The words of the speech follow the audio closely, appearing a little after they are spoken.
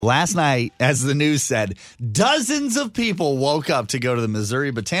Last night, as the news said, dozens of people woke up to go to the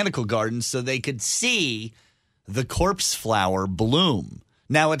Missouri Botanical Gardens so they could see the corpse flower bloom.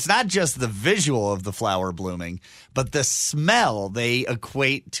 Now, it's not just the visual of the flower blooming, but the smell they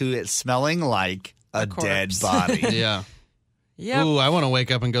equate to it smelling like a dead body. Yeah. Yep. Ooh, I want to wake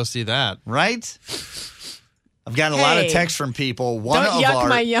up and go see that. Right? I've gotten a lot of texts from people. Don't yuck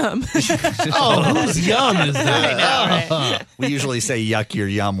my yum. Oh, whose yum is that? I know, right? We usually say yuck your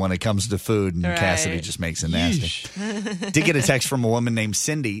yum when it comes to food, and Cassidy just makes it nasty. Did get a text from a woman named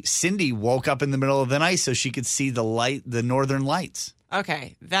Cindy. Cindy woke up in the middle of the night so she could see the northern lights.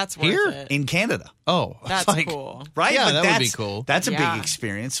 Okay, that's worth it. In Canada. Oh, That's cool. Right? Yeah, But that would be cool. That's a Yeah. big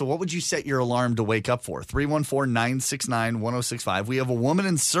experience. So what would you set your alarm to wake up for? 314-969-1065. We have a woman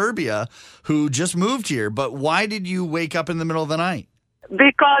in Serbia who just moved here, but why did you wake up in the middle of the night?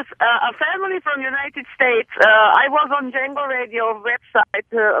 Because a family from United States, I was on Django Radio website,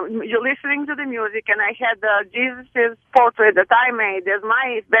 you're listening to the music, and I had Jesus' portrait that I made as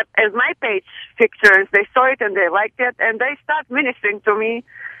my page pictures. They saw it and they liked it, and they start ministering to me.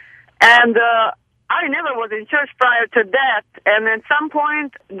 And I never was in church prior to that, and at some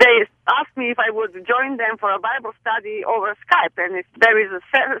point they asked me if I would join them for a Bible study over Skype, and if there is a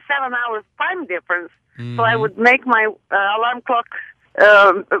 7 hours time difference, so I would make my alarm clock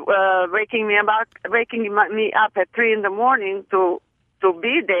waking me up at 3 in the morning to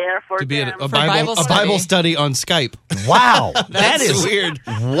be there for To be them. a Bible study on Skype. Wow. that That's is weird.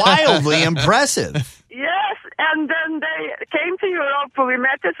 Wildly impressive. Yes, and then they came to Europe. We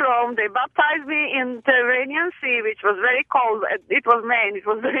met at Rome. They baptized me in the Mediterranean Sea, which was very cold. It was Maine. It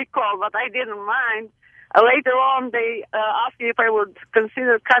was very cold, but I didn't mind. Later on, they asked me if I would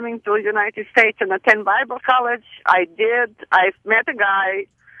consider coming to the United States and attend Bible college. I did. I met a guy.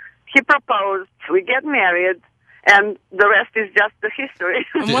 He proposed. We get married. And the rest is just the history.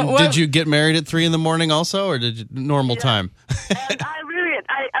 Did you get married at 3 in the morning also, or did you normal time?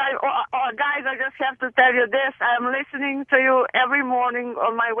 And guys, I just have to tell you this. I'm listening to you every morning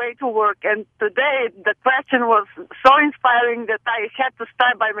on my way to work. And today, the question was so inspiring that I had to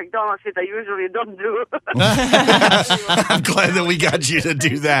start by McDonald's, which I usually don't do. I'm glad that we got you to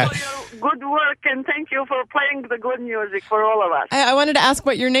do that. Good work, and thank you for playing the good music for all of us. I wanted to ask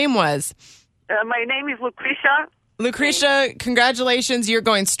what your name was. My name is Lucretia. Lucretia, congratulations. You're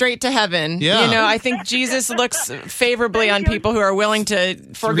going straight to heaven. Yeah. You know, I think Jesus looks favorably on people who are willing to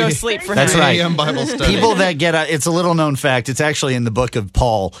forego sleep for That's him. right. AM Bible study. People that get up, it's a little known fact. It's actually in the book of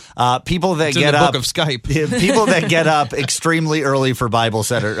Paul. People that It's get in the up, book of Skype. people that get up extremely early for Bible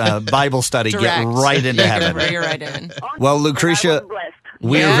study Direct. get right into heaven. You're right in. Well, Lucretia, I was blessed.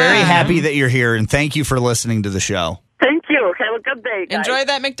 we're Yeah. very happy that you're here, and thank you for listening to the show. Thank you. Have a good day, guys. Enjoy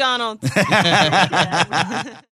that McDonald's.